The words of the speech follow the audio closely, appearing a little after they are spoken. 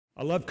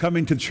I love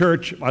coming to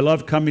church. I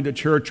love coming to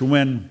church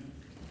when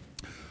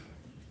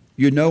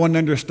you know and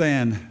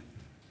understand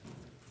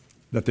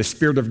that the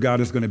Spirit of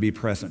God is going to be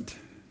present.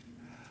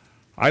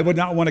 I would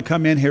not want to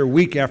come in here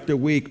week after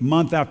week,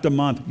 month after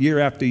month, year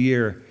after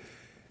year,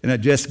 and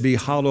it just be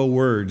hollow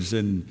words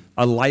and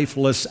a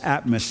lifeless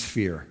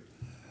atmosphere.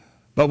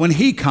 But when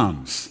He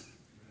comes,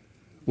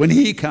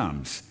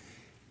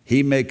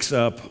 He makes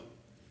up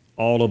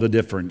all of the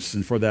difference.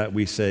 And for that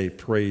we say,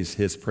 praise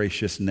His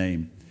precious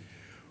name.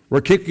 We're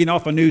kicking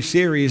off a new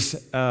series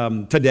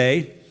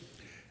today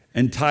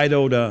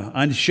entitled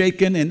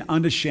Unshaken and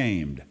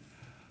Unashamed.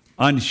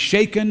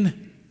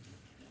 Unshaken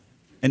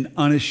and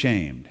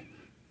Unashamed.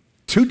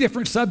 Two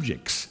different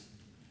subjects.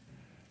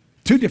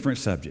 And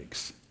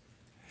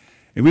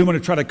we want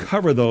to try to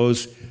cover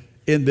those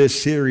in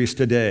this series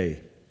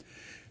today.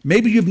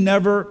 Maybe you've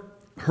never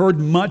heard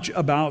much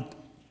about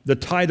the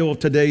title of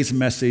today's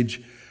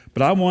message,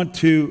 but I want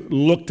to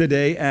look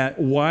today at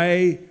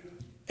why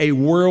a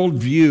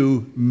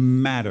worldview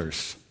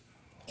matters.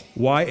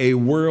 Why a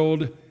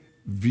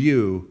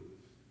worldview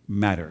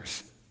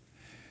matters.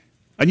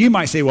 And you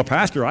might say, well,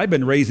 Pastor, I've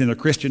been raised in a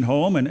Christian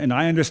home, and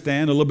I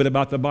understand a little bit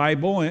about the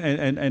Bible,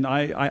 and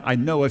I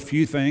know a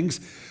few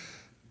things.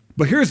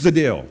 But here's the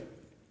deal.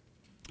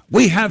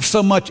 We have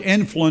so much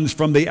influence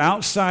from the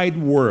outside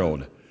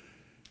world,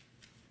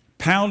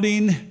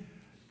 pounding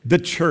the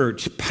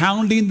church,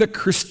 pounding the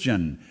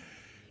Christian,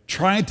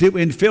 trying to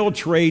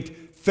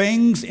infiltrate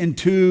things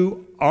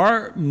into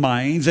our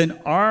minds and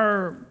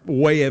our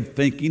way of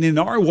thinking and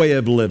our way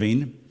of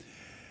living,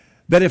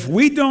 that if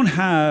we don't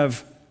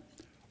have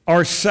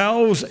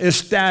ourselves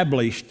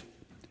established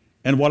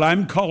in what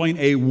I'm calling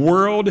a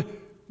worldview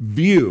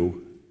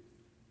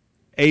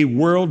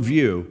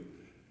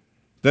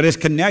that is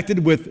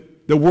connected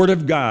with the Word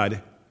of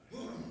God,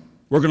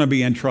 we're going to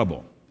be in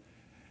trouble.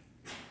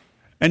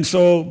 And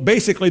so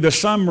basically the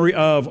summary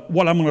of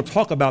what I'm going to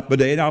talk about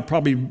today, and I'll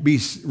probably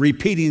be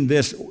repeating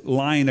this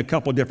line a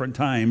couple different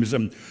times,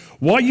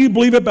 what you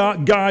believe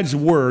about God's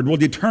Word will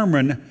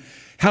determine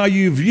how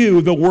you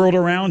view the world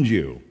around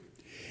you.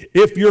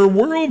 If your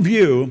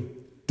worldview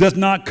does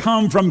not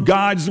come from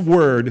God's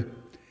Word,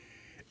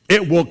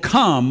 it will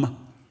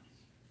come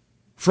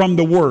from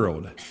the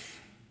world.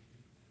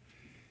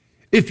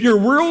 If your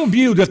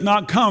worldview does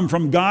not come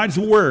from God's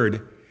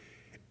Word,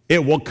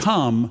 it will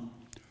come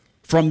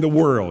from the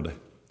world.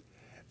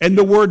 And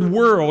the word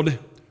world,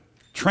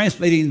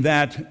 translating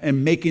that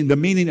and making the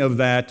meaning of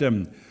that,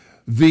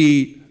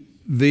 the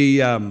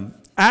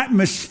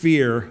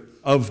atmosphere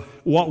of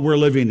what we're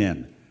living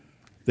in.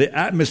 The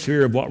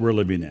atmosphere of what we're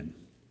living in.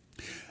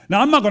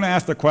 Now, I'm not going to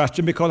ask the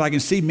question because I can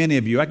see many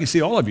of you. I can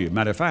see all of you,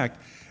 matter of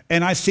fact.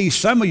 And I see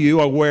some of you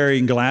are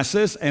wearing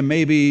glasses, and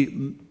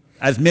maybe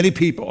as many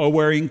people are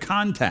wearing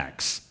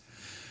contacts.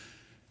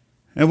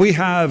 And we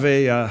have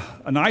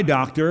an eye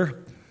doctor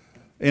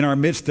in our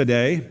midst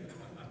today,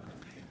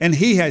 and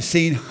he has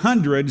seen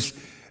hundreds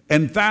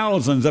and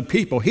thousands of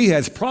people. He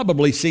has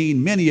probably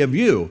seen many of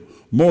you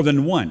more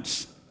than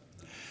once.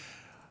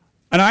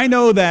 And I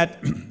know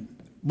that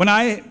when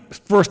I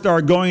first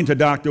started going to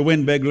Dr.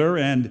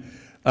 Windbigler, and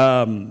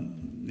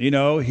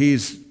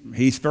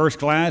he's first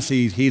class,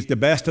 he's the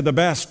best of the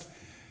best,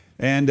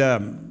 and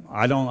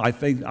I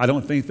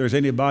don't think there's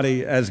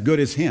anybody as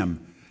good as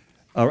him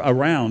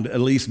around,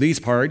 at least these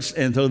parts.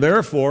 And so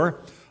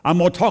therefore, I'm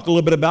going to talk a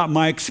little bit about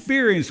my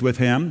experience with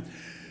him.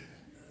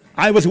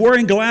 I was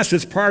wearing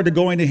glasses prior to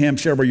going to him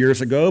several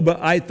years ago,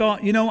 but I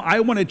thought, I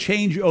want to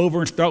change over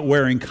and start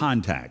wearing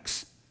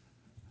contacts.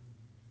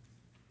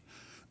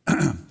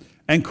 And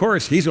of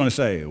course, he's going to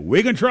say,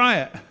 we can try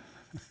it.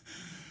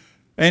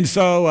 And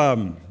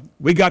so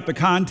we got the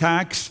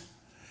contacts.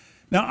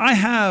 Now, I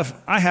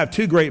have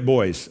two great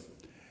boys.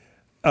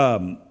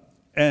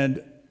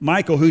 And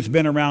Michael, who's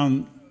been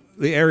around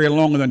the area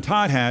longer than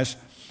Todd has,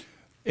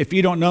 if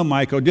you don't know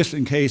Michael, just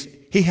in case,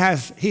 he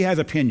has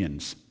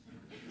opinions.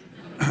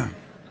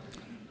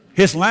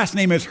 His last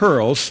name is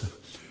Hurls,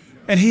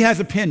 and he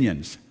has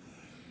opinions.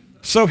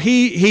 So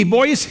he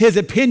voiced his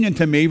opinion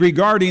to me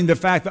regarding the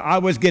fact that I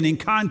was getting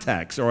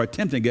contacts or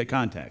attempting to get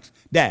contacts.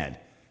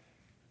 Dad,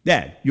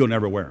 you'll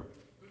never wear them.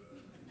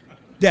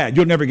 Dad,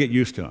 you'll never get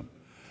used to them.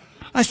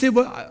 I said,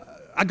 well,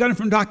 I got them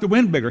from Dr.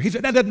 Windbigger. He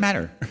said, that doesn't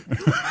matter.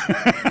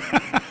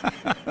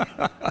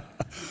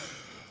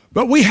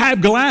 But we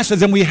have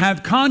glasses and we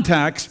have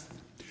contacts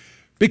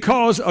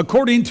because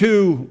according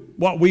to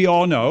what we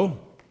all know,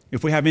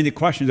 if we have any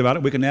questions about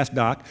it, we can ask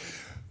Doc,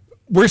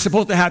 we're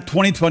supposed to have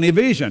 20/20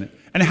 vision.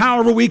 And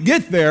however we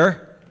get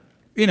there,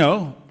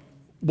 we'll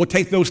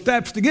take those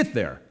steps to get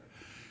there.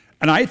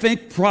 And I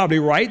think probably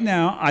right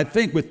now,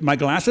 with my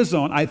glasses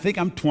on, I think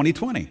I'm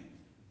 20/20,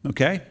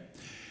 okay?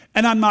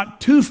 And I'm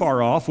not too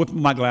far off with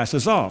my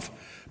glasses off.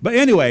 But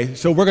anyway,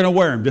 so we're going to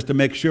wear them just to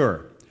make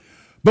sure.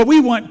 But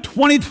we want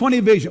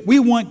 20/20 vision. We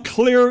want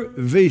clear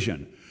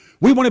vision.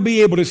 We want to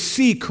be able to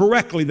see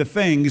correctly the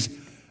things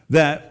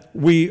that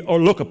we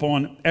look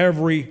upon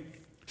every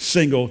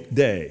single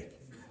day.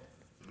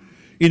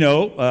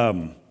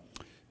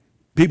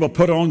 People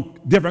put on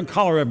different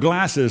color of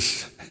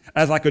glasses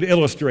as I could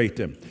illustrate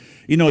them.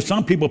 You know,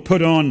 some people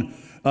put on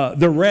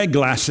the red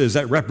glasses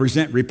that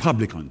represent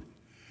Republican.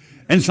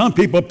 And some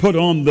people put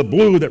on the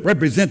blue that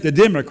represent the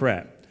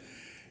Democrat.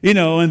 You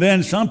know, and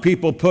then some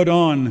people put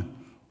on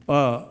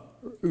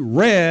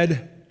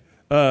red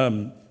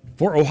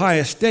for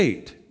Ohio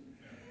State.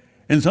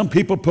 And some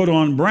people put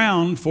on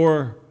brown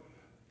for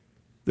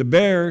the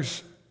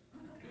Bears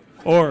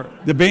or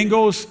the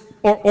Bengals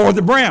or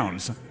the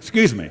Browns.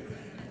 Excuse me.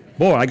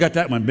 Boy, I got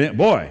that one.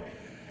 Boy,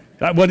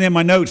 that wasn't in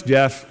my notes,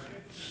 Jeff.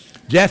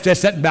 Jeff's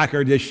just sitting back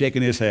there just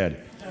shaking his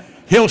head.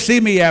 He'll see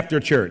me after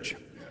church.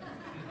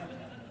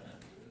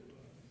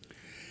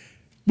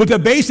 With the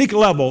basic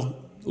level,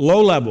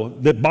 low level,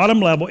 the bottom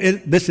level,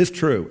 this is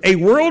true. A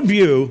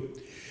worldview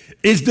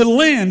is the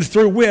lens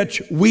through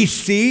which we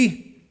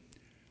see,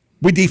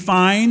 we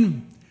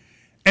define,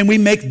 and we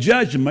make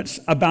judgments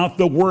about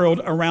the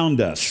world around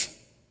us.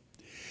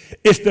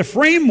 It's the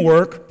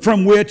framework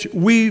from which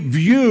we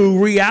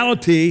view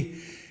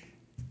reality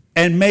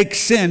and make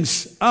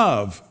sense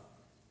of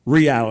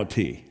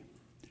reality.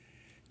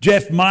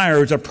 Jeff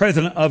Myers, a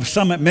president of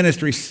Summit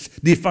Ministries,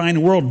 defined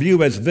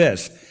worldview as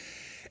this: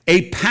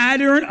 a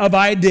pattern of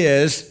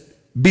ideas,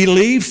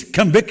 beliefs,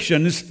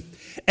 convictions,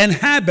 and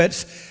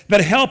habits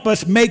that help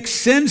us make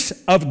sense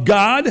of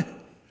God,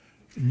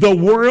 the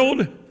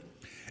world,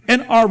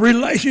 and our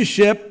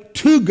relationship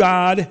to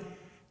God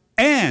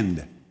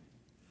and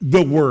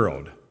the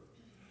world.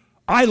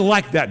 I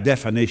like that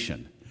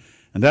definition,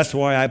 and that's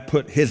why I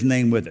put his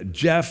name with it.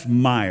 Jeff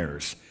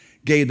Myers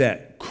gave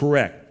that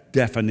correct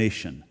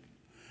definition.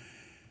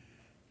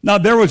 Now,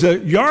 there was a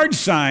yard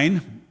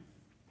sign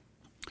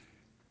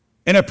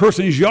in a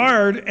person's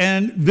yard,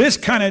 and this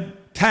kind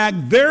of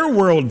tagged their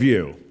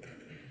worldview.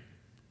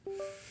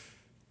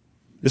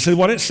 This is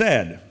what it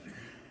said: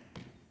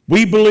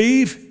 we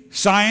believe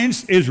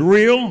science is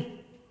real,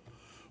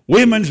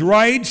 women's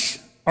rights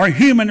are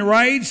human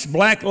rights,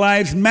 Black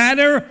Lives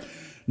Matter,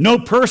 no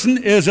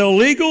person is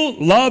illegal,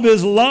 love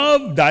is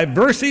love,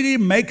 diversity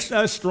makes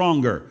us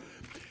stronger.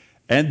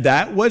 And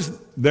that was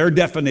their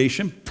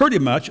definition, pretty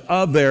much,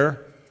 of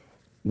their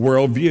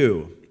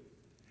worldview.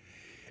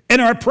 In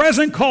our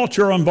present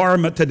cultural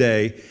environment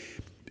today,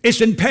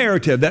 it's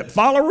imperative that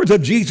followers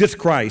of Jesus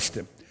Christ,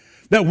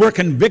 that we're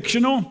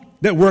convictional,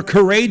 that we're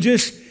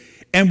courageous,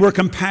 and we're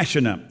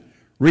compassionate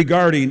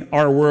regarding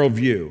our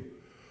worldview.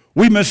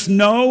 We must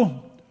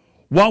know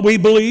what we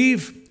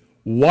believe,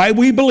 why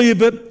we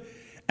believe it,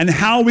 and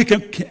how we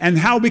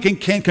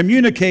can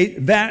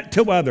communicate that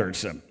to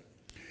others. And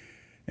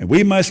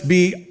we must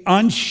be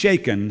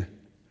unshaken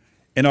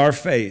in our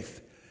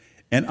faith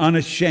and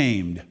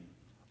unashamed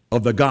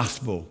of the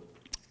gospel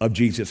of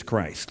Jesus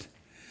Christ.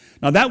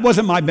 Now, that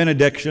wasn't my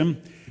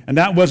benediction, and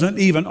that wasn't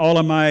even all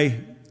of my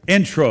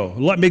intro.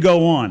 Let me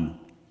go on.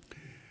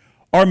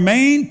 Our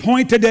main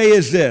point today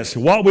is this: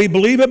 what we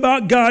believe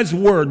about God's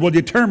word will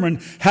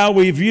determine how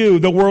we view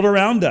the world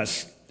around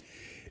us.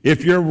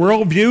 If your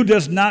worldview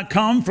does not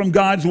come from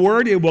God's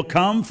word, it will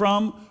come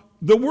from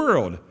the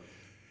world.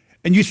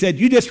 And you said,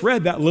 you just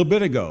read that a little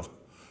bit ago.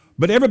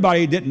 But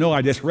everybody didn't know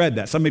I just read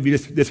that. Some of you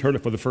just heard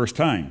it for the first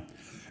time.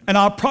 And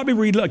I'll probably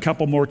read it a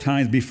couple more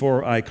times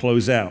before I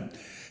close out.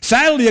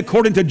 Sadly,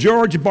 according to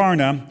George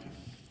Barna,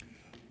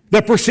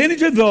 the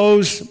percentage of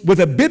those with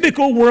a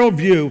biblical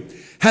worldview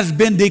has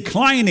been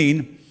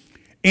declining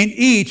in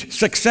each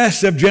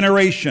successive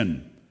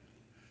generation.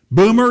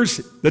 Boomers,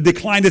 the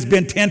decline has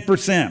been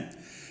 10%.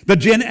 The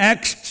Gen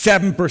X,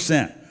 7%.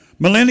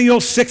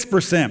 Millennials,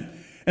 6%.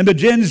 And the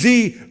Gen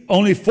Z,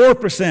 only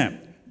 4%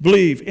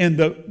 believe in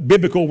the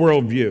biblical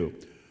worldview.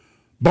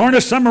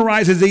 Barna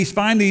summarizes these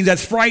findings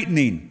as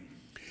frightening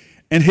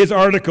in his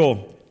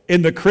article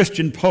in the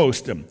Christian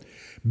Post.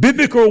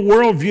 Biblical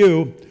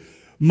worldview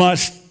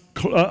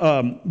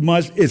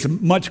is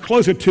much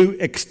closer to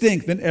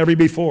extinct than ever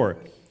before.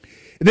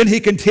 And then he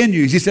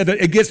continues. He said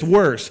that it gets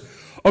worse.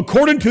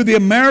 According to the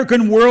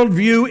American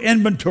Worldview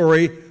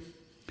Inventory,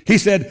 he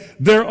said,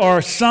 there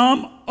are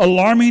some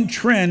alarming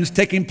trends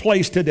taking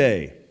place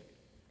today.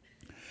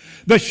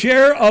 The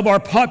share of our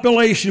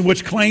population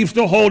which claims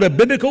to hold a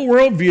biblical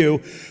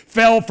worldview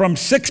fell from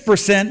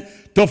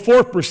 6% to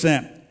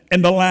 4%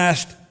 in the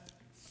last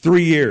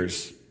 3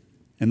 years.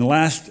 And the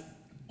last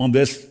on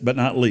this, but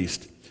not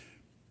least.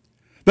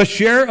 The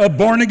share of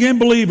born-again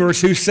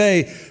believers who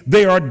say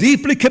they are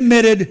deeply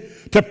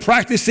committed to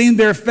practicing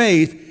their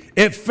faith,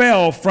 it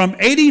fell from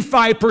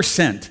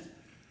 85%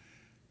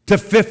 to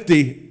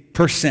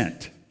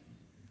 50%.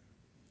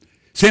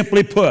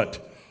 Simply put,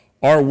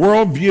 our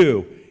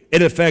worldview,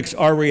 it affects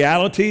our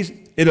realities,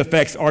 it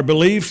affects our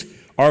beliefs,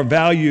 our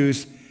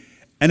values,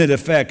 and it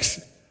affects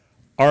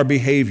our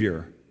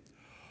behavior.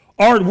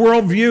 Our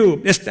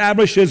worldview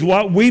establishes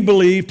what we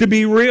believe to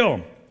be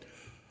real.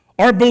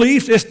 Our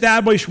beliefs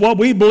establish what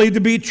we believe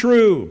to be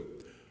true.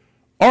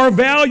 Our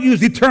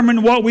values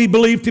determine what we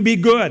believe to be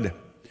good.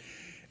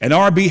 And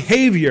our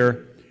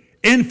behavior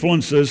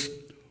influences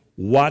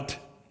what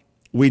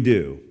we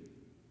do.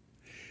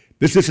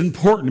 This is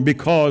important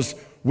because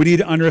we need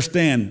to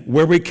understand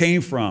where we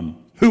came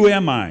from. Who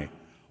am I?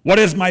 What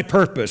is my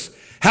purpose?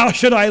 How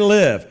should I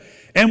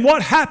live? And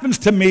what happens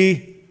to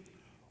me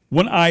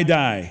when I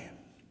die?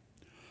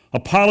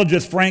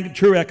 Apologist Frank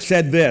Turek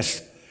said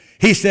this.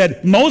 He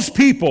said, most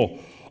people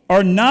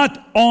are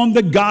not on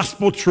the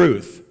gospel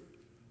truth,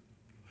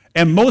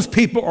 and most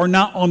people are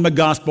not on the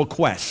gospel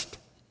quest.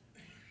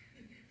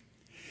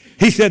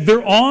 He said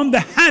they're on the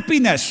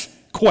happiness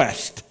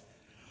quest.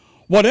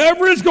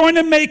 Whatever is going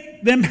to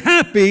make them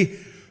happy,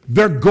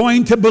 they're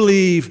going to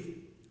believe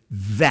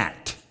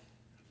that.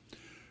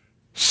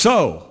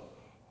 So,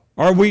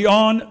 are we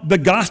on the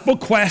gospel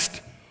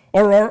quest,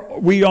 or are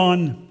we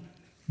on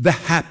the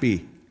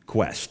happy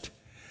quest?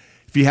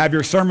 If you have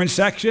your sermon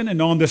section,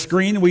 and on the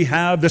screen we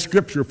have the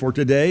scripture for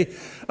today,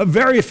 a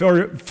very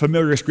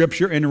familiar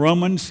scripture in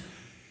Romans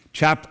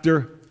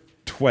chapter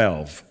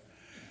 12.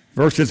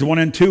 Verses 1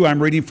 and 2,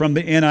 I'm reading from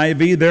the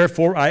NIV.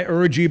 Therefore, I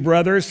urge you,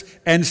 brothers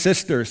and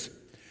sisters,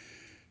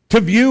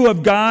 in view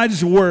of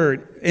God's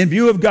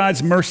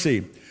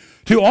mercy,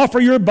 to offer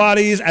your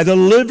bodies as a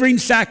living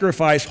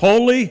sacrifice,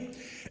 holy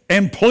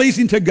and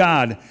pleasing to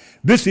God.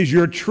 This is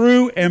your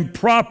true and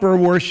proper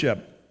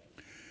worship.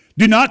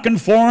 Do not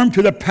conform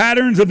to the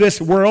patterns of this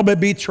world,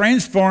 but be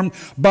transformed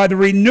by the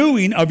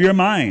renewing of your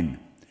mind.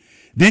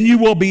 Then you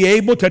will be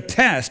able to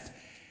test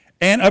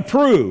and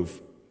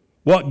approve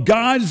what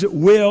God's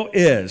will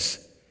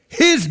is,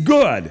 his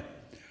good,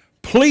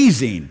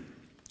 pleasing,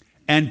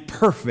 and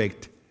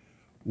perfect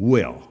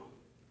will.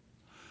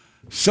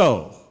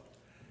 So,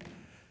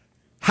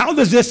 how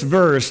does this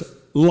verse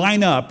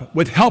line up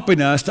with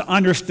helping us to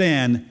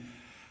understand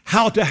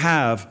how to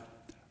have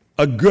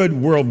a good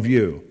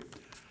worldview?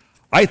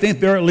 I think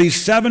there are at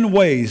least 7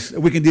 ways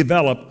that we can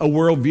develop a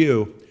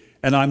worldview,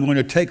 and I'm going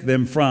to take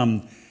them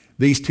from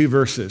these 2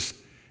 verses.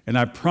 And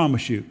I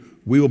promise you,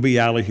 we will be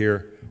out of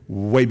here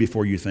way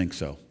before you think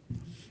so.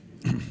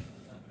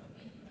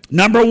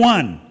 Number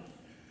 1,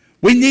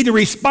 we need to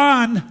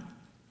respond.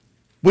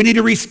 We need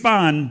to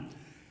respond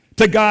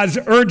to God's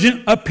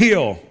urgent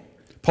appeal.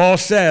 Paul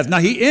says, now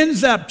he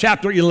ends up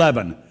chapter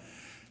 11,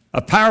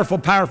 a powerful,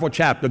 powerful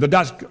chapter.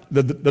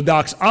 The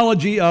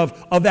doxology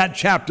of that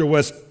chapter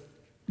was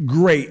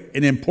great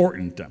and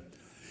important.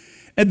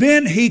 And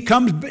then he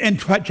comes in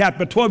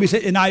chapter 12, he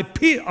said, and I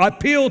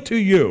appeal to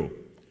you,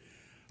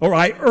 or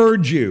I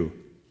urge you,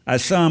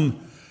 as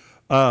some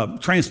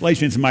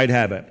translations might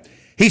have it.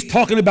 He's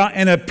talking about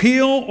an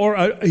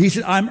appeal, he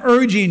said, I'm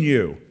urging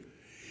you.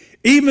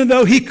 Even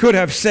though he could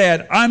have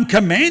said, I'm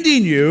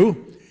commanding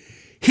you,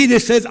 he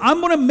just says, I'm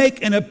going to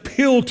make an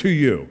appeal to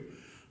you.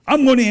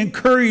 I'm going to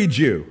encourage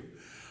you.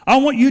 I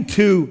want you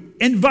to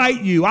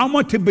invite you. I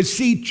want to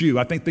beseech you,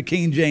 I think the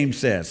King James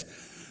says.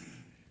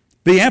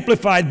 The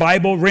Amplified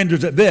Bible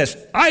renders it this: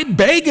 I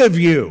beg of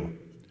you.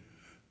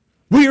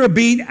 We are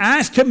being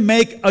asked to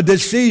make a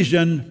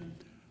decision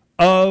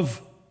of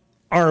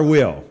our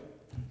will.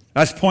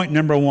 That's point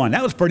number 1.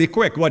 That was pretty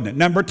quick, wasn't it?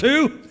 Number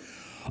 2,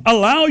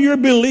 allow your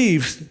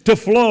beliefs to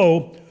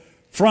flow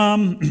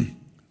from,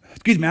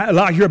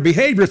 allow your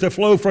behaviors to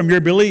flow from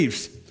your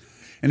beliefs.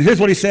 And here's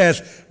what he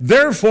says: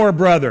 therefore,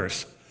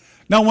 brothers.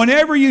 Now,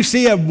 whenever you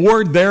see a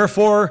word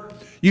therefore,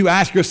 you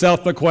ask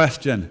yourself the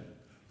question,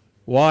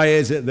 why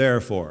is it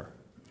therefore?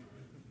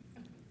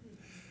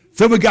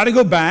 So we got to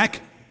go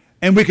back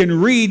and we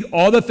can read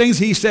all the things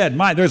he said.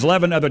 There's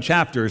 11 other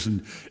chapters,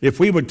 and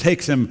if we would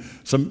take some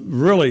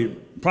really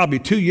probably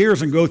 2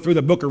 years and go through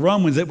the book of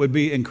Romans, it would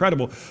be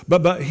incredible.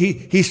 But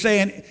he's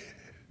saying,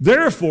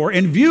 therefore,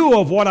 in view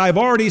of what I've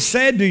already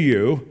said to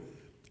you,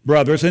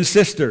 brothers and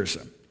sisters,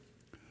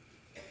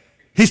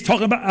 he's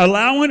talking about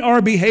allowing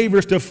our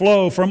behaviors to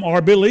flow from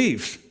our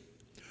beliefs.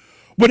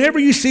 Whenever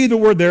you see the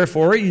word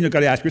therefore, you've got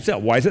to ask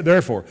yourself, why is it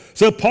therefore?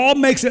 So Paul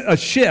makes a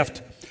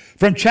shift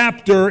from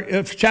chapter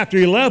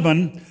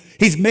 11.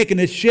 He's making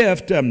a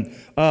shift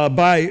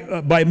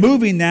by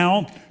moving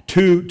now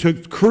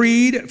to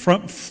creed,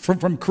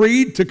 from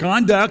creed to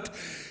conduct.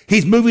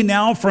 He's moving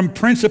now from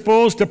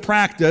principles to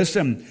practice.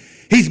 And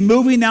he's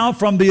moving now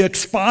from the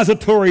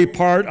expository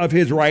part of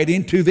his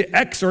writing to the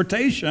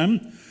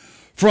exhortation,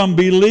 from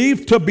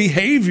belief to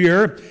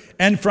behavior,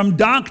 and from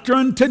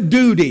doctrine to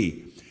duty.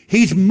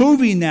 He's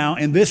moving now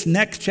in this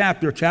next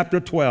chapter, chapter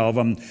 12.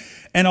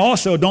 And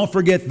also, don't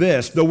forget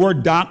this, the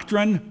word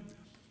doctrine,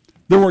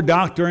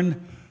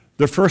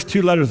 the first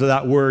 2 letters of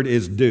that word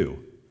is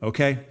do,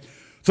 okay?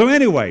 So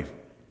anyway,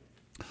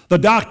 the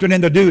doctrine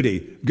and the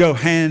duty go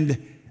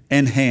hand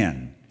in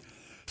hand.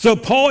 So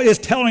Paul is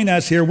telling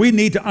us here we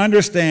need to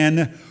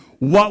understand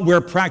what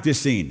we're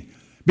practicing,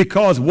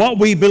 because what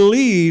we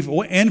believe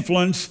will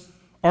influence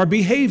our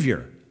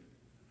behavior.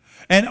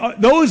 And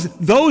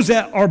those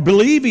that are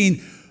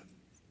believing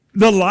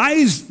the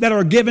lies that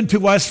are given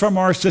to us from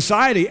our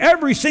society,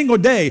 every single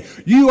day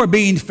you are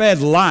being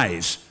fed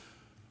lies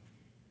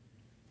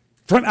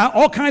from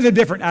all kinds of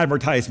different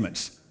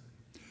advertisements.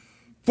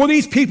 For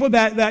these people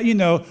that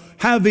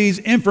have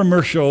these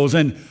infomercials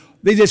and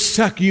they just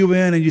suck you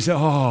in and you say,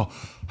 oh,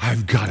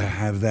 I've got to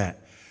have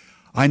that.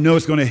 I know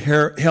it's going to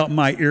help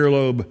my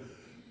earlobe.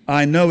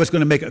 I know it's going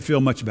to make it feel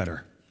much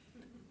better.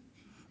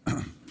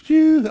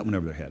 That went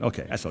over their head.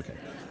 Okay, that's okay.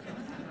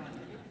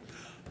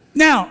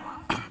 Now,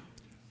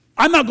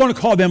 I'm not going to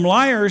call them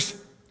liars,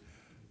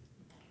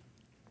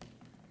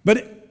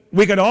 but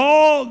we could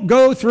all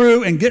go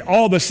through and get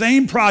all the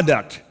same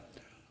product.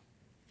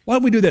 Why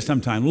don't we do that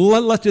sometime?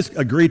 Let's just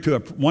agree to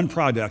one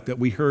product that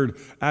we heard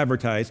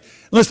advertised.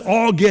 Let's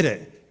all get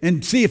it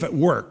and see if it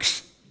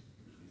works.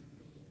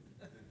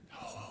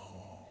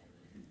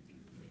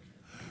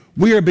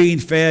 We are being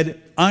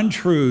fed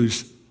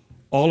untruths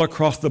all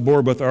across the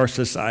board with our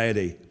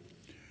society.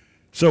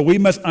 So we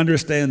must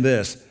understand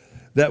this,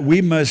 that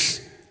we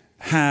must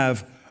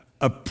have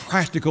a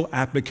practical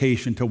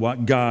application to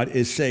what God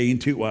is saying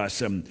to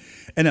us. And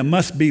it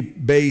must be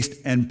based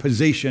and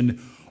positioned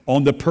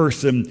on the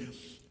person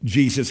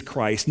Jesus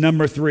Christ.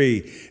 Number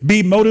 3,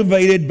 be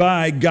motivated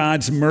by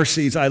God's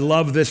mercies. I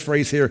love this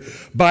phrase here.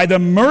 By the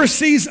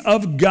mercies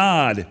of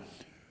God.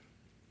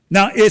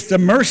 Now, it's the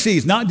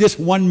mercies, not just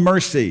one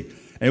mercy.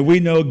 And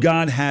we know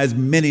God has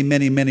many,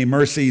 many, many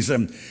mercies.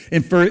 In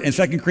 2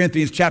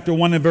 Corinthians chapter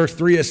 1 and verse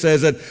 3, it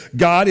says that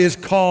God is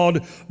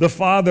called the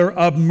Father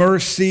of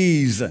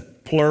mercies,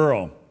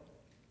 plural,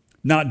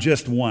 not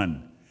just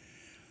one.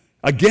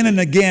 Again and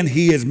again,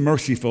 he is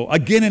merciful.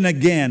 Again and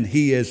again,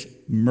 he is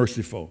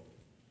merciful.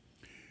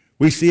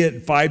 We see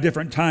it 5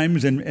 different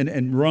times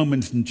in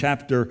Romans in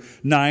chapter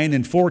 9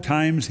 and 4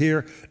 times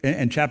here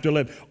in chapter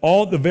 11.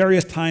 All the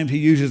various times he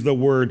uses the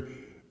word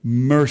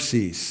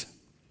mercies.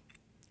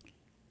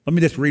 Let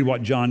me just read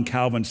what John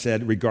Calvin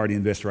said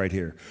regarding this right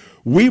here.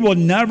 We will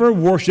never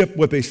worship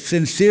with a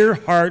sincere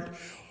heart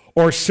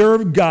or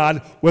serve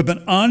God with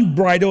an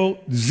unbridled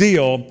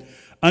zeal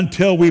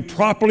until we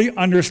properly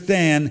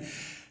understand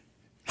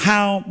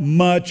how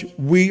much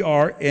we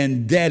are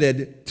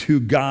indebted to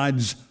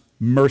God's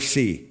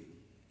mercy.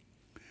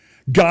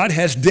 God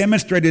has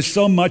demonstrated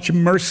so much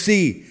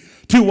mercy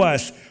to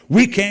us.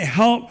 We can't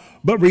help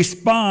but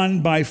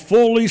respond by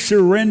fully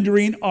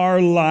surrendering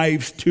our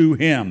lives to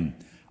him.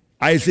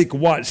 Isaac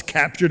Watts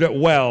captured it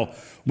well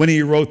when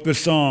he wrote the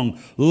song,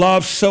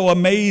 "Love so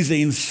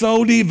amazing,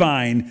 so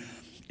divine,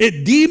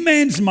 it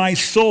demands my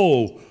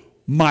soul,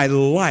 my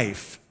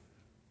life,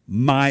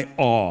 my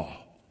all."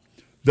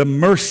 The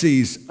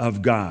mercies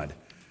of God,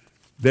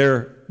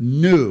 they're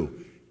new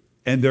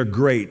and they're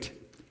great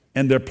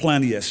and they're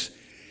plenteous.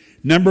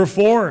 Number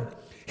 4,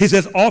 he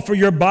says, offer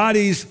your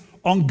bodies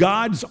on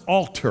God's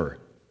altar,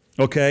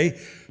 okay?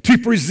 To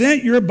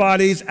present your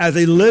bodies as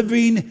a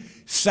living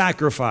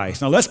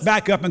sacrifice. Now let's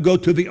back up and go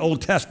to the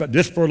Old Testament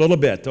just for a little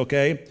bit,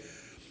 okay?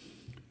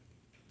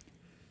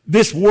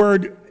 This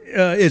word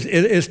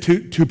is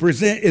to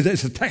present,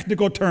 is a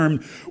technical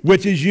term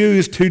which is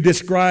used to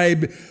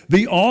describe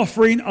the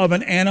offering of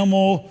an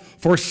animal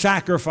for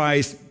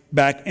sacrifice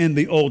back in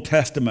the Old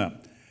Testament.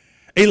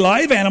 A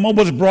live animal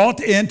was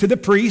brought in to the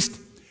priest,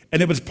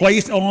 and it was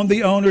placed on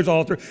the owner's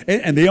altar,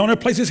 and the owner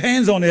placed his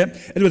hands on it,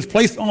 and it was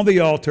placed on the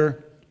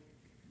altar,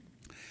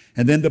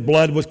 and then the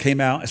blood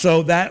came out.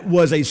 So that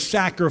was a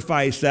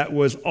sacrifice that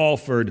was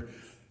offered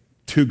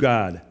to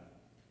God.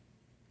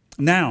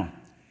 Now,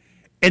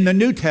 in the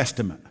New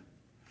Testament,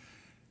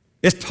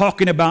 it's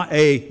talking about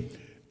a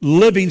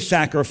living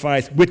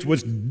sacrifice, which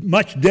was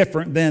much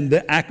different than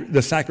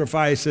the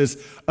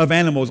sacrifices of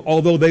animals,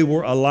 although they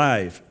were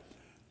alive.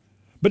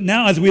 But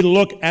now as we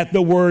look at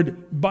the word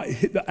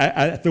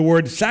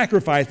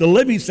sacrifice, the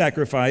living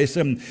sacrifice,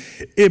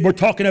 we're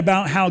talking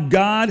about how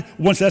God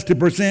wants us to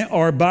present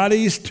our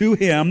bodies to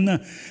him.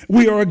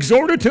 We are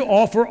exhorted to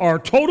offer our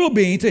total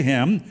being to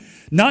him,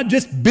 not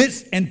just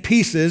bits and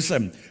pieces.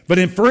 But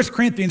in 1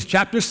 Corinthians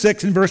chapter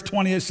 6 and verse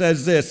 20, it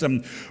says this,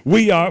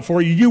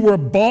 for you were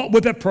bought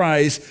with a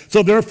price,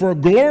 so therefore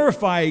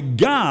glorify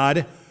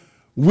God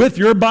with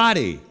your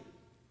body.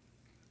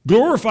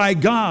 Glorify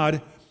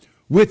God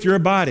with your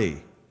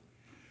body.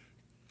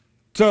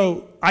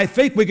 So I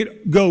think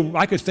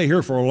I could stay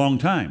here for a long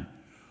time.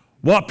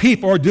 What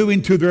people are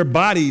doing to their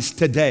bodies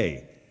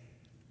today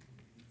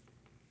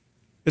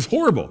is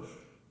horrible.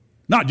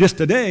 Not just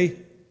today,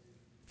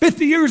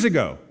 50 years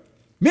ago,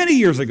 many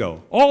years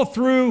ago, all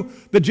through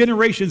the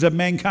generations of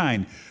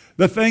mankind,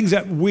 the things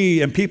that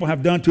we and people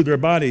have done to their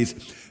bodies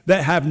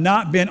that have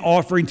not been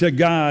offering to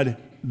God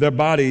their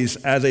bodies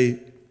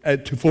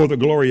for the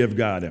glory of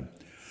God.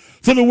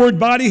 So the word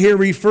body here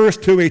refers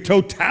to a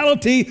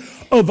totality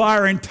of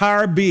our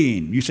entire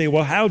being. You say,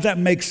 well, how does that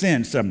make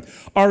sense?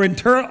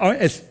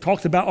 It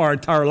talks about our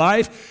entire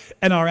life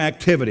and our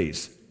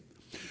activities.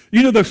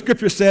 You know, the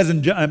scripture says,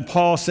 and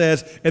Paul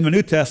says in the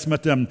New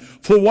Testament,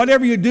 for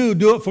whatever you do,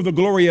 do it for the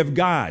glory of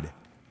God.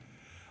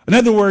 In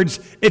other words,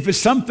 if it's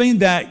something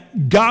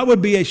that God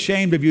would be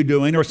ashamed of you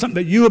doing, or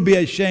something that you would be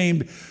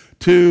ashamed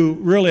to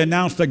really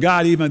announce to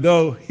God, even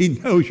though he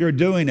knows you're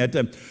doing it,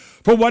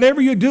 for whatever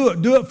you do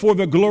it for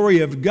the glory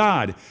of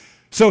God,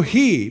 so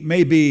he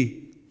may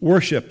be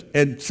worshiped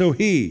and so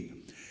he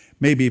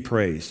may be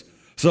praised.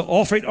 So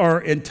offering our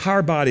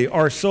entire body,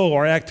 our soul,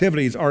 our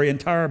activities, our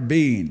entire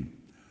being.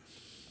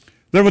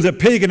 There was a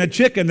pig and a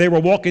chicken. They were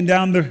walking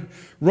down the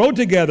road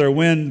together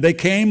when they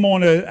came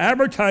on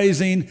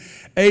advertising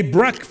a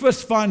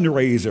breakfast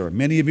fundraiser.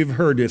 Many of you have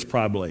heard this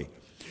probably.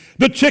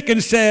 The chicken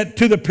said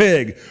to the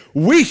pig,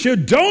 we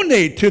should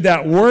donate to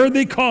that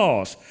worthy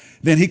cause.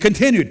 Then he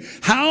continued,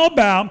 how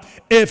about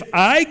if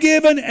I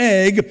give an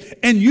egg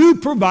and you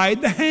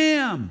provide the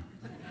ham?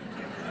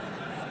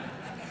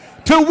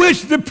 To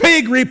which the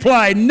pig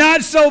replied,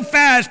 not so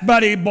fast,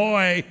 buddy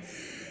boy.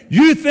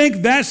 You think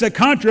that's a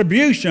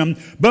contribution,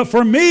 but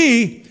for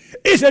me,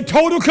 it's a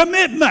total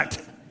commitment.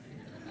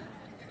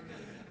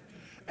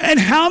 And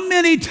how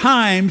many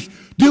times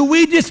do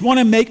we just want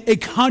to make a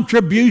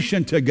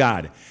contribution to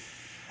God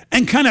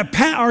and kind of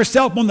pat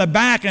ourselves on the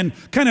back and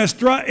kind of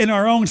strut in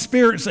our own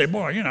spirit and say,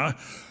 boy, you know,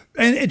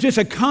 and it's just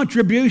a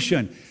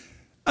contribution.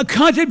 A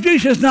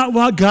contribution is not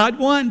what God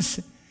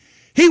wants.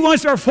 He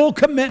wants our full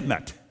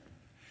commitment.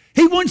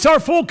 He wants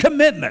our full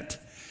commitment.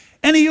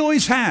 And he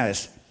always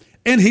has.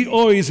 And he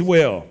always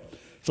will.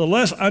 So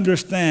let's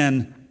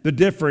understand the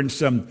difference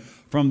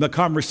from the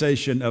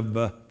conversation of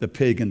the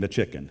pig and the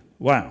chicken.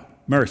 Wow,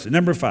 mercy.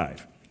 Number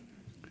 5.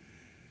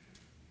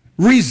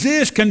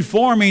 Resist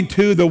conforming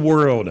to the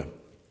world.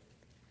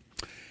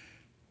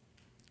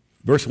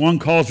 Verse 1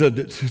 calls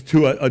it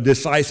to a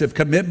decisive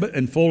commitment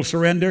and full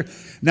surrender.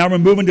 Now we're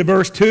moving to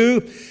verse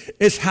 2.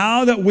 It's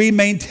how that we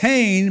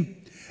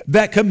maintain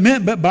that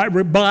commitment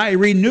by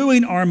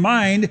renewing our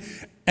mind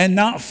and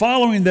not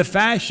following the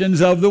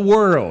fashions of the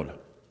world.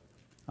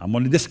 I'm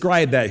going to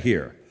describe that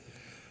here.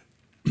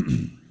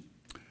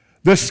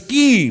 The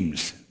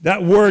schemes,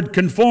 that word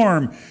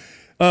conform,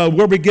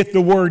 where we get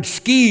the word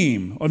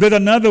scheme, or there's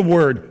another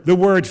word, the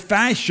word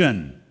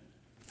fashion,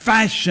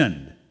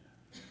 fashioned.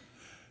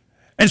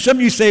 And some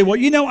of you say, well,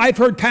 you know, I've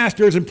heard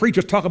pastors and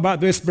preachers talk about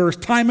this verse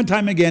time and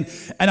time again,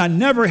 and I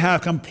never have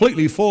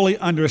completely, fully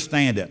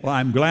understand it. Well,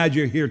 I'm glad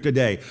you're here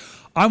today.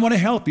 I want to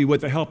help you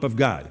with the help of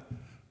God.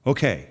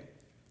 Okay.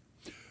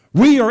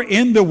 We are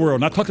in the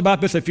world. And I talked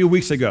about this a few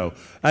weeks ago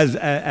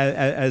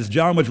as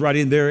John was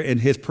writing there in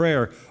his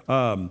prayer,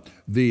 the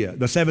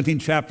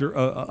 17th chapter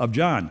of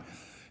John.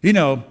 You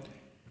know,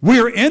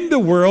 we're in the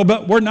world,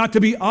 but we're not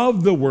to be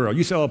of the world.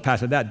 You say, oh,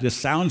 Pastor, that just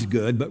sounds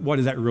good, but what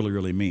does that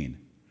really mean?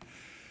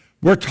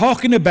 We're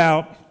talking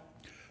about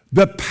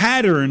the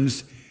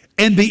patterns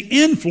and the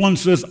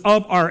influences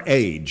of our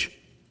age.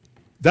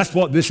 That's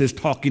what this is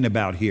talking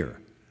about here.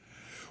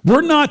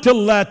 We're not to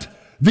let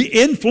the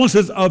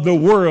influences of the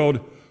world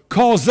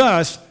cause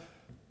us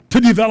to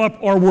develop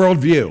our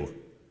worldview.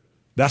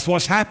 That's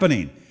what's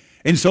happening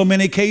in so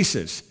many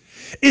cases.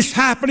 It's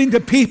happening to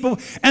people,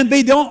 and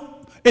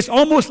it's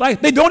almost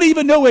like they don't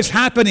even know it's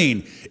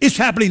happening. It's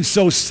happening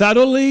so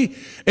subtly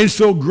and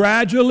so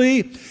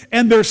gradually,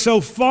 and they're so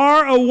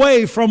far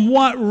away from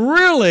what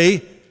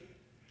really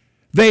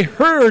they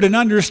heard and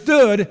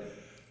understood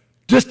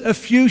just a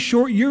few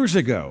short years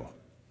ago.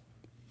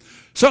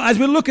 So as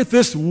we look at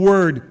this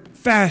word,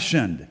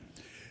 fashioned,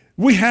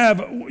 we have,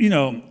 you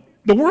know,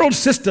 the world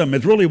system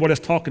is really what it's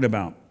talking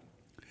about.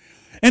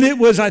 And it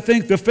was, I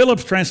think, the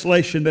Phillips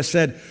translation that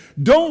said,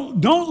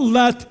 don't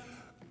let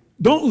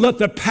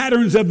the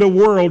patterns of the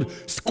world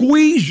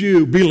squeeze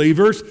you,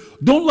 believers.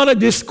 Don't let it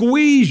just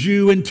squeeze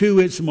you into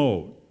its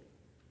mold.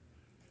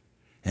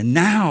 And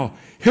now,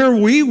 here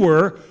we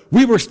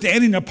were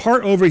standing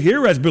apart over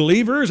here as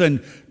believers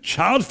and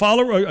Christ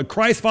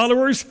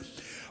followers,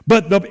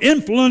 but the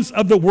influence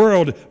of the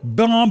world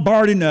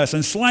bombarding us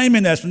and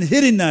slamming us and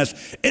hitting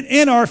us and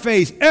in our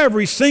face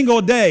every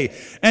single day.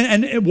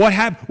 And what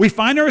happens? We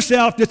find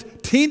ourselves just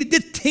teeny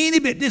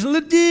bit, just a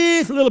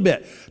little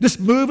bit,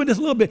 just moving just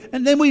a little bit.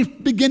 And then we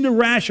begin to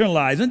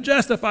rationalize and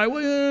justify,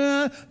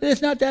 well,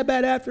 it's not that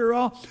bad after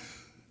all.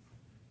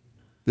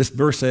 This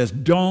verse says,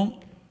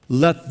 don't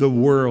let the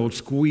world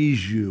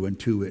squeeze you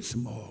into its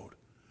mold.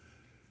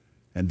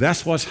 And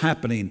that's what's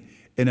happening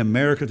in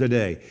America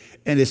today.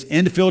 And it's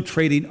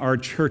infiltrating our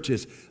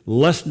churches.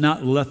 Let's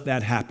not let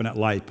that happen at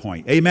Life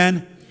Point.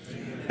 Amen?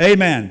 Amen?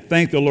 Amen.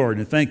 Thank the Lord,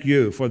 and thank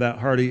you for that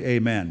hearty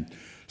amen.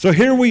 So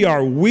here we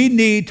are. We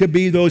need to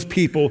be those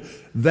people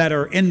that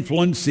are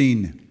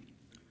influencing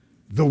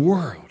the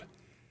world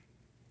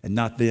and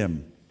not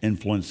them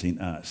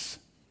influencing us.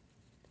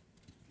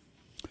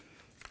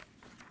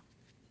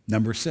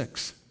 Number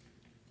 6.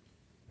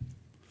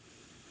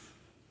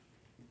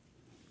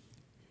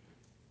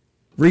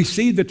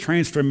 Receive the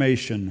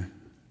transformation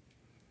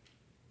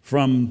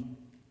from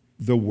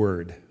the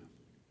Word.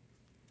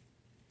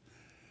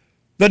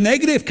 The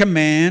negative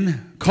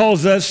command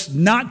calls us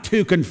not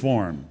to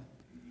conform.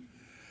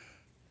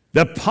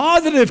 The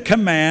positive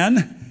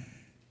command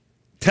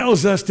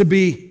tells us to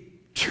be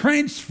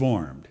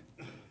transformed.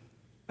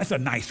 That's a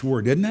nice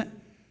word, isn't it?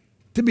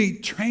 To be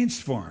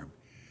transformed.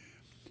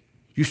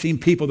 You've seen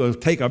people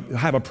that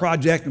have a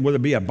project, whether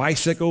it be a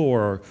bicycle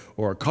or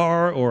a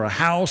car or a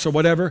house or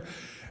whatever,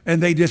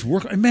 and they just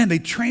work, and man, they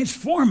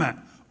transform it.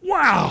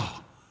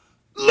 Wow,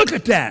 look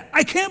at that.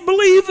 I can't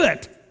believe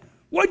it.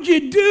 What'd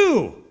you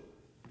do?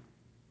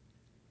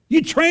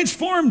 You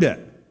transformed it.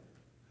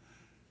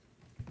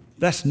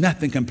 That's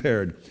nothing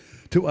compared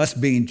to us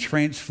being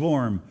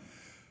transformed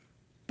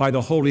by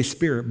the Holy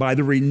Spirit, by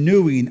the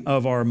renewing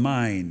of our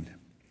mind.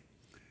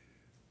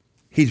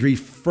 He's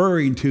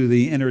referring to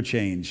the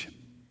interchange.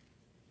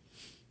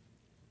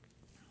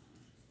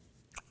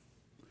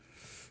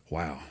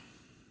 Wow.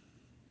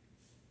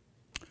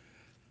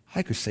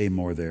 I could say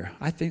more there.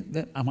 I think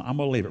that I'm going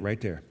to leave it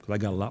right there because I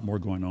got a lot more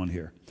going on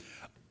here.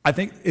 I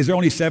think, is there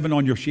only 7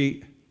 on your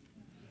sheet?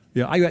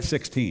 Yeah, I got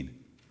 16.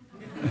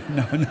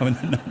 No, I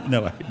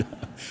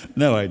don't.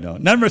 No, I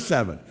don't. Number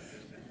 7.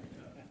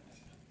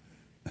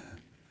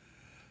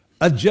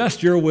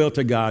 Adjust your will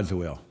to God's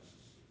will.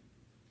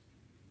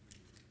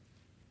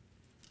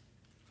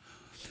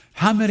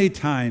 How many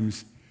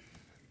times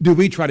do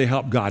we try to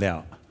help God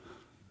out?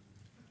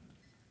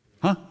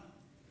 Huh?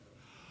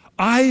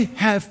 I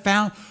have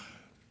found,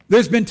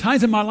 there's been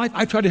times in my life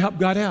I've tried to help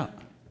God out.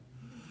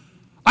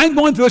 I'm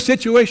going through a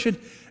situation,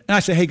 and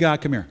I say, hey,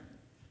 God, come here.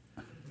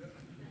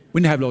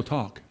 We need to have a little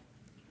talk.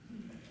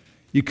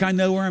 You kind of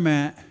know where I'm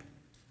at.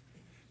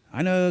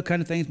 I know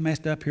kind of things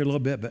messed up here a little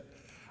bit, but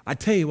I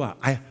tell you what,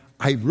 I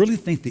really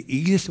think the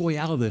easiest way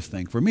out of this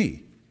thing for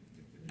me,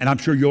 and I'm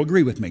sure you'll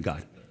agree with me,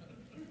 God,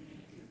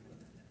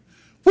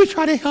 we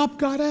try to help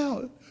God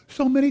out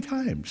so many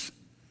times.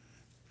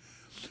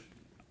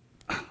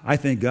 I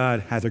think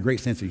God has a great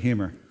sense of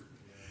humor.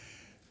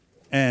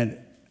 And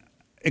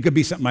it could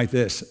be something like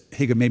this.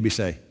 He could maybe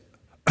say,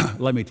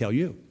 let me tell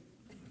you.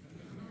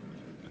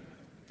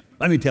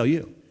 Let me tell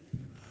you.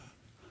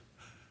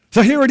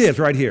 So here it is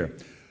right here.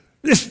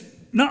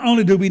 Not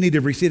only do we need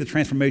to receive the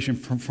transformation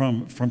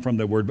from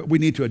the word, but we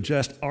need to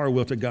adjust our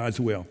will to God's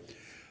will.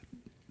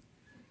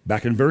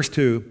 Back in verse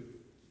 2,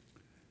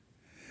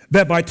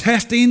 that by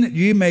testing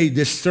you may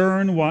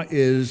discern what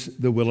is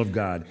the will of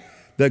God,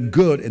 the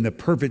good and the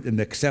perfect and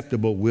the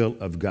acceptable will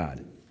of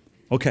God.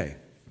 Okay.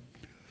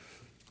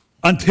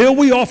 Until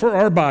we offer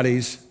our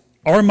bodies,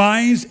 our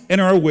minds, and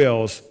our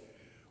wills,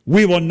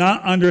 we will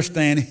not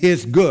understand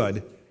his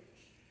good,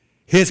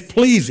 his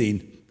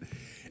pleasing,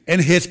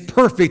 and his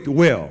perfect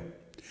will.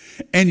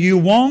 And you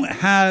won't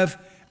have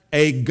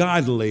a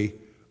godly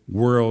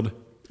world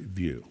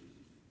view.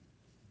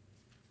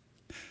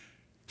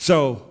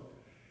 So,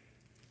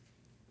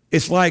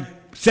 it's like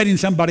setting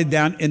somebody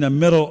down in the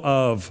middle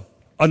of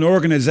an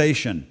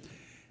organization,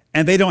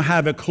 and they don't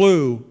have a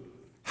clue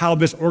how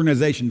this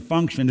organization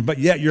functions, but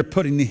yet you're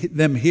putting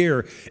them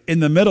here in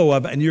the middle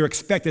of it, and you're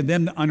expecting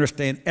them to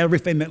understand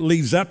everything that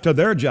leads up to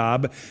their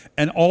job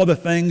and all the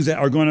things that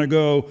are going to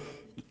go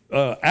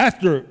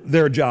after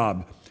their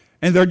job.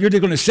 And you're just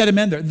going to set them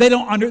in there.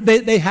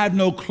 They have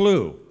no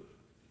clue.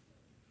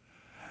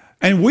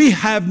 And we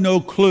have no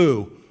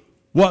clue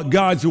what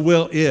God's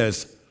will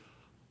is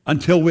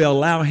until we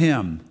allow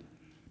him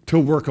to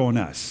work on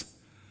us,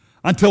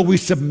 until we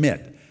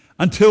submit,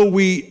 until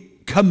we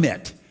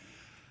commit,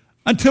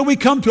 until we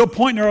come to a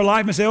point in our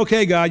life and say,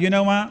 okay, God, you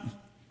know what?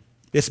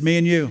 It's me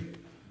and you,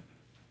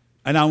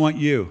 and I want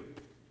you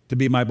to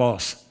be my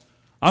boss.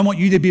 I want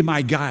you to be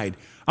my guide.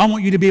 I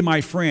want you to be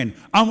my friend.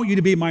 I want you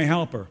to be my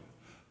helper.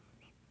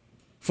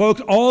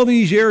 Folks, all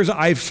these years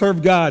I've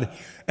served God,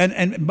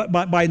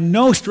 but by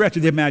no stretch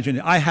of the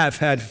imagination,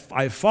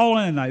 I've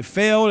fallen and I've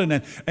failed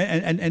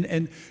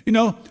and you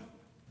know,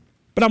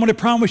 but I'm going to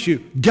promise you,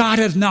 God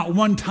has not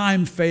one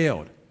time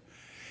failed.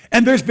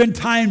 And there's been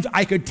times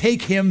I could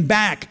take him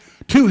back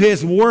to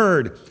his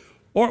word,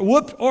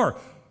 or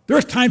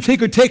there's times he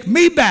could take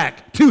me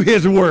back to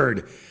his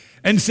word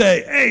and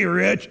say, hey,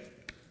 Rich,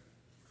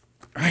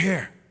 right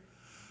here.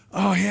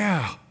 Oh,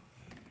 yeah,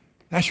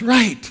 that's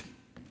right.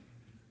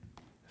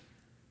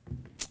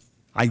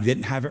 I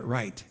didn't have it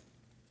right.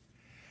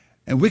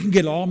 And we can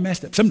get all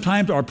messed up.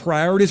 Sometimes our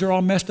priorities are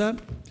all messed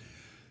up.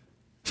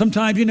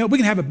 Sometimes, you know, we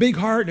can have a big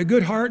heart and a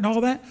good heart and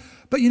all that.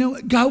 But, you know,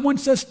 God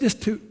wants us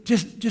just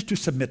to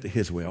submit to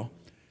his will.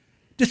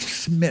 Just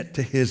submit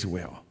to his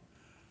will.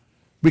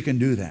 We can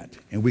do that,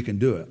 and we can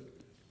do it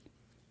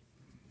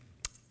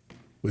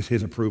with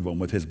his approval and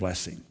with his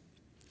blessing.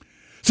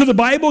 So the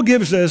Bible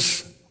gives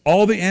us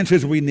all the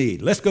answers we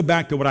need. Let's go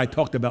back to what I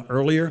talked about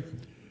earlier.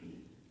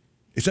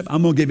 Except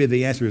I'm going to give you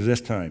the answers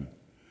this time.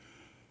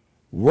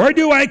 Where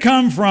do I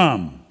come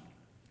from?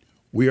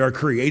 We are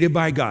created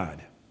by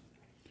God.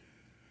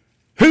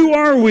 Who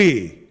are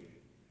we?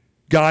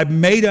 God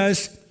made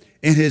us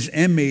in his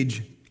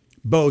image,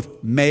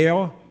 both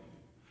male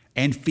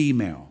and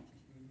female.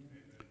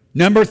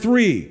 Number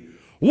 3,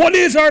 what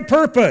is our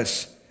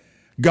purpose?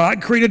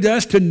 God created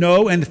us to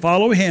know and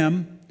follow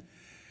him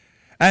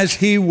as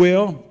he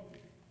will,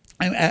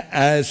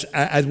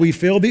 as we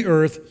fill the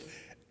earth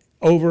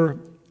over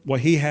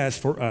what he has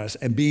for us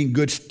and being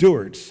good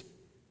stewards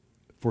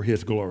for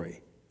his glory.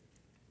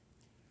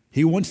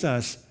 He wants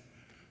us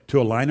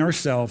to align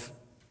ourselves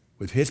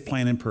with his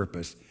plan and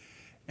purpose,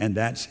 and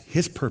that's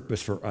his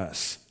purpose for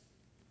us.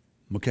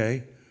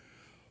 Okay?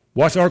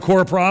 What's our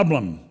core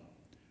problem?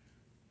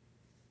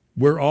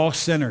 We're all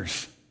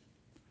sinners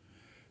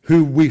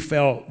who we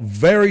fell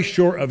very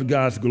short of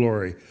God's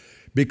glory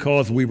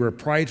because we were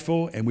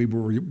prideful and we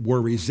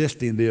were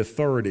resisting the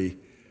authority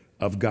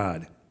of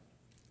God.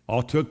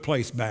 All took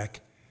place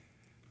back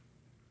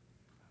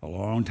a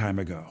long time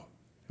ago.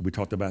 We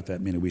talked about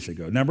that many weeks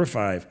ago. Number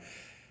 5,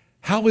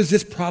 how is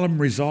this problem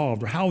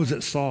resolved, or how is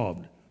it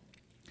solved?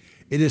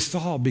 It is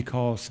solved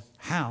because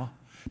how?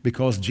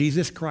 because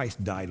Jesus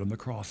Christ died on the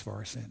cross for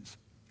our sins.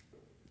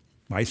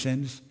 My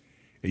sins,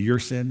 and your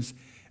sins,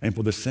 and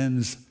for the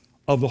sins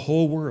of the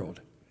whole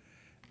world.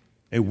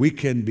 And we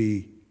can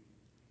be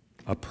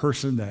a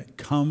person that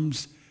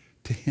comes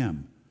to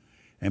him.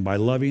 And by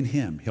loving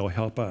him, he'll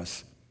help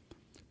us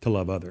to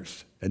love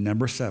others. And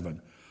number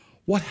 7,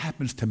 what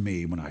happens to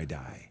me when I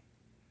die?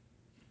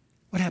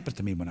 What happens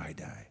to me when I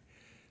die?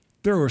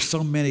 There are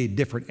so many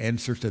different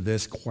answers to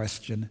this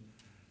question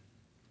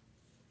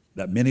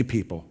that many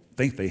people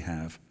think they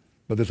have,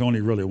 but there's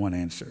only really one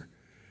answer.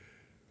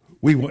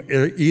 We will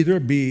either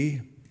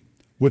be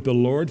with the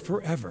Lord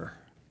forever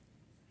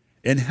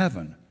in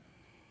heaven,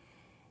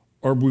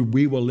 or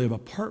we will live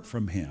apart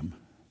from him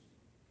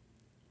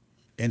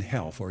in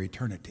hell for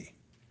eternity.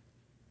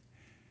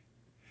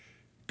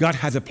 God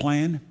has a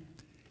plan.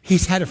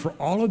 He's had it for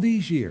all of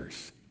these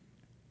years.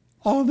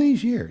 All of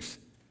these years.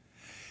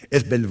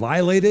 It's been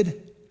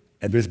violated,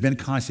 and there's been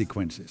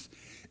consequences.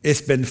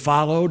 It's been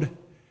followed,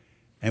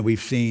 and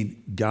we've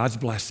seen God's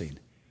blessing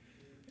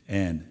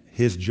and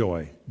his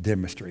joy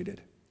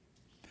demonstrated.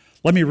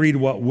 Let me read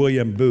what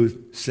William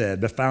Booth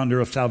said, the founder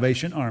of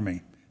Salvation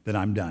Army, then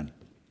I'm done.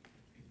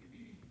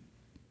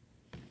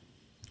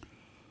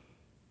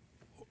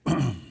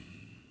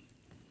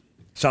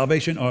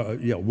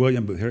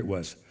 William Booth, here it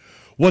was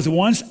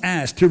once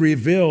asked to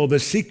reveal the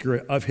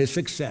secret of his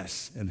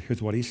success. And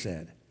here's what he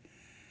said.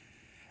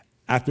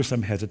 After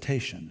some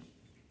hesitation,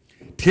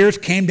 tears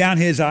came down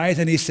his eyes,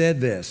 and he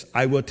said this: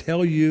 I will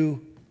tell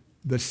you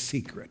the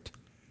secret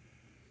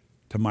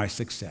to my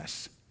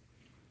success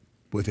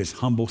with his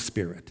humble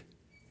spirit.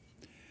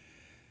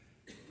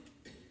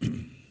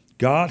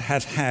 God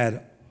has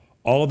had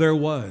all there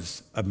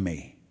was of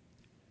me.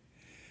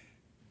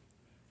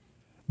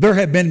 There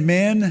have been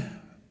men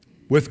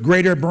with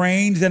greater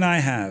brains than I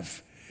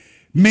have,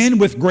 men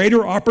with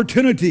greater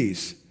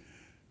opportunities.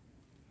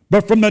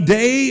 But from the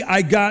day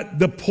I got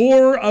the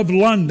poor of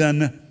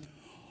London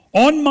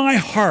on my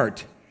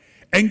heart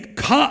and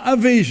caught a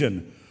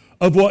vision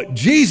of what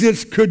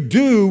Jesus could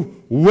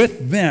do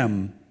with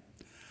them,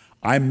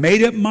 I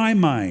made up my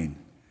mind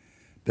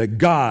that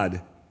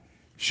God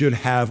should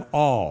have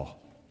all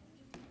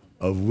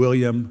of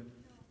William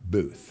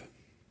Booth.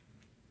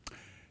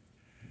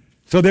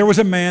 So there was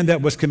a man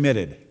that was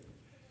committed.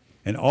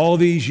 And all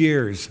these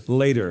years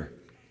later,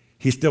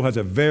 he still has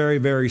a very,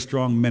 very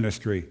strong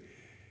ministry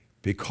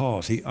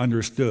because he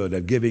understood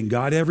of giving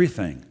God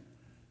everything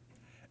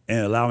and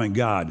allowing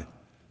God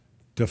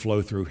to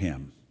flow through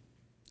him.